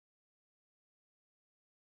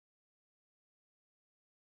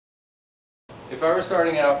if I were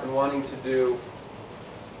starting out and wanting to do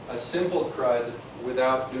a simple CRUD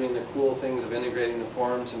without doing the cool things of integrating the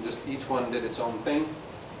forms and just each one did its own thing,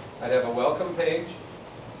 I'd have a welcome page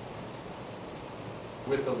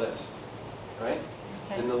with a list, right?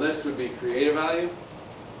 Okay. And the list would be create a value,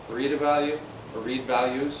 read a value, or read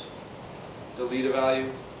values, delete a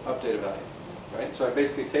value, update a value, right? So I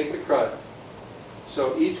basically take the CRUD.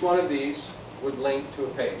 So each one of these would link to a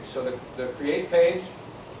page. So the create page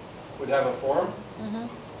would have a form Mm-hmm.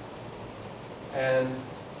 and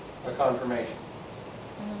a confirmation.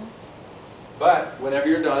 Mm-hmm. But whenever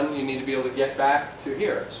you're done, you need to be able to get back to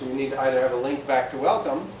here. So you need to either have a link back to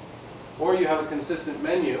welcome, or you have a consistent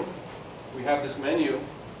menu. We have this menu,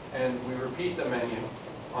 and we repeat the menu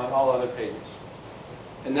on all other pages.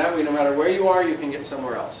 And that way, no matter where you are, you can get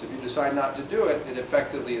somewhere else. If you decide not to do it, it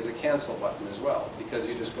effectively is a cancel button as well, because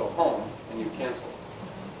you just go home and you cancel.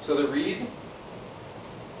 So the read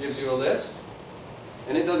gives you a list,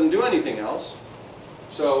 and it doesn't do anything else.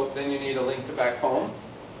 So then you need a link to back home,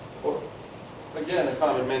 or again, a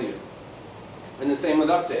common menu. And the same with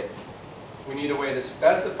update. We need a way to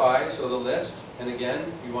specify, so the list, and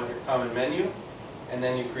again, you want your common menu, and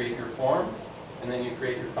then you create your form, and then you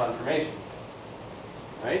create your confirmation.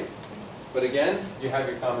 Right? But again, you have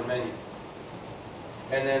your common menu.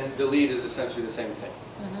 And then delete is essentially the same thing.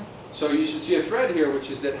 Mm-hmm. So you should see a thread here, which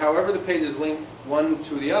is that however the pages link one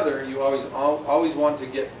to the other, you always want to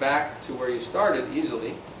get back to where you started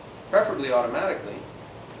easily, preferably automatically,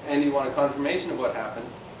 and you want a confirmation of what happened,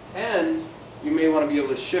 and you may want to be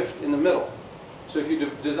able to shift in the middle. So if you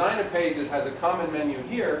design a page that has a common menu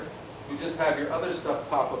here, you just have your other stuff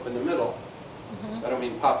pop up in the middle. Mm-hmm. I don't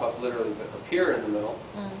mean pop up literally, but appear in the middle.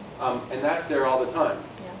 And that's there all the time.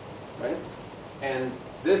 Yeah. Right? And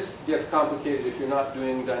this gets complicated if you're not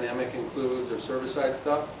doing dynamic includes or server-side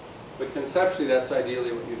stuff, but conceptually that's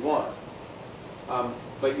ideally what you'd want.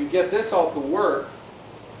 But you get this all to work,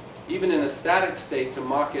 even in a static state, to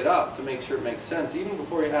mock it up, to make sure it makes sense. Even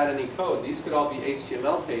before you add any code, these could all be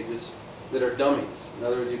HTML pages that are dummies. In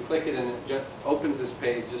other words, you click it and it just opens this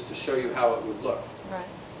page just to show you how it would look. Right.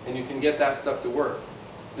 And you can get that stuff to work.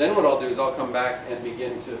 Then what I'll do is I'll come back and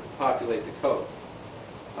begin to populate the code.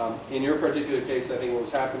 In your particular case, I think what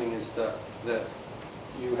was happening is that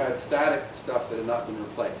you had static stuff that had not been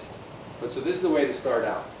replaced. But so this is the way to start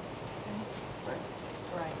out.